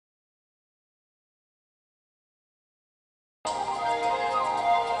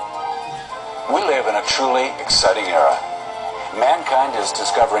We live in a truly exciting era. Mankind is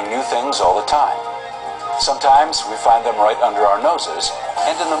discovering new things all the time. Sometimes we find them right under our noses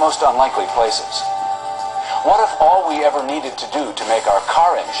and in the most unlikely places. What if all we ever needed to do to make our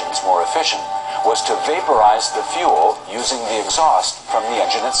car engines more efficient was to vaporize the fuel using the exhaust from the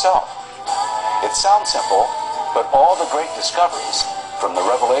engine itself? It sounds simple, but all the great discoveries, from the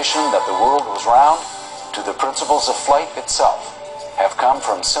revelation that the world was round to the principles of flight itself, have come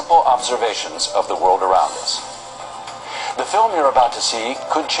from simple observations of the world around us. The film you're about to see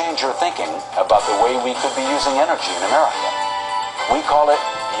could change your thinking about the way we could be using energy in America. We call it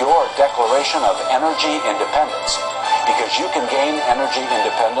your Declaration of Energy Independence, because you can gain energy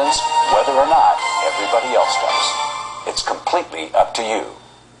independence whether or not everybody else does. It's completely up to you.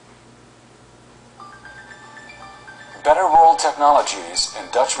 Better World Technologies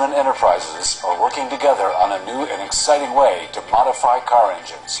and Dutchman Enterprises are working together on a new and exciting way to modify car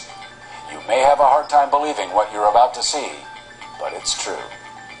engines. You may have a hard time believing what you're about to see, but it's true.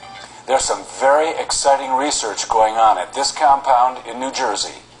 There's some very exciting research going on at this compound in New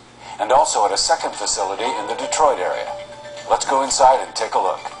Jersey, and also at a second facility in the Detroit area. Let's go inside and take a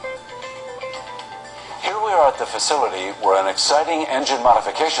look. Here we are at the facility where an exciting engine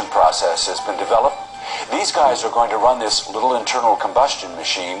modification process has been developed. These guys are going to run this little internal combustion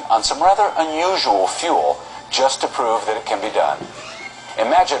machine on some rather unusual fuel just to prove that it can be done.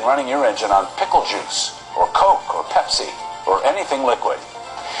 Imagine running your engine on pickle juice, or Coke, or Pepsi, or anything liquid.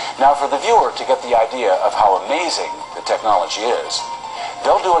 Now, for the viewer to get the idea of how amazing the technology is,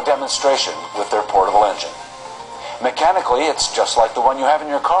 they'll do a demonstration with their portable engine. Mechanically, it's just like the one you have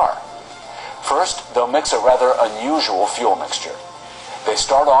in your car. First, they'll mix a rather unusual fuel mixture. They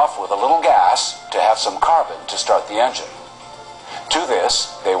start off with a little gas to have some carbon to start the engine. To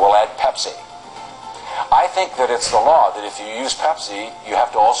this, they will add Pepsi. I think that it's the law that if you use Pepsi, you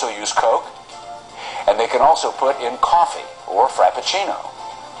have to also use Coke. And they can also put in coffee or Frappuccino.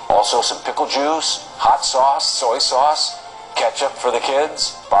 Also some pickle juice, hot sauce, soy sauce, ketchup for the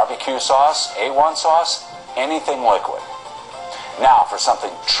kids, barbecue sauce, A1 sauce, anything liquid. Now for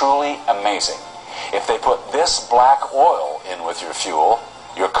something truly amazing. If they put this black oil in with your fuel,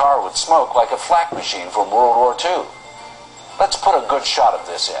 your car would smoke like a flak machine from World War II. Let's put a good shot of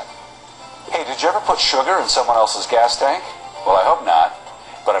this in. Hey, did you ever put sugar in someone else's gas tank? Well, I hope not,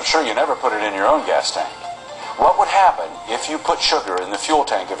 but I'm sure you never put it in your own gas tank. What would happen if you put sugar in the fuel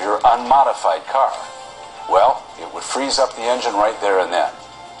tank of your unmodified car? Well, it would freeze up the engine right there and then.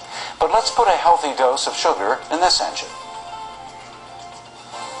 But let's put a healthy dose of sugar in this engine.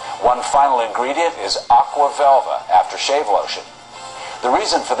 One final ingredient is Aqua Velva aftershave lotion. The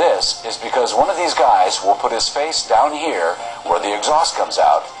reason for this is because one of these guys will put his face down here where the exhaust comes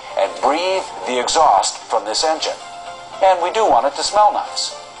out and breathe the exhaust from this engine. And we do want it to smell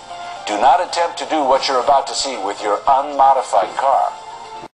nice. Do not attempt to do what you're about to see with your unmodified car.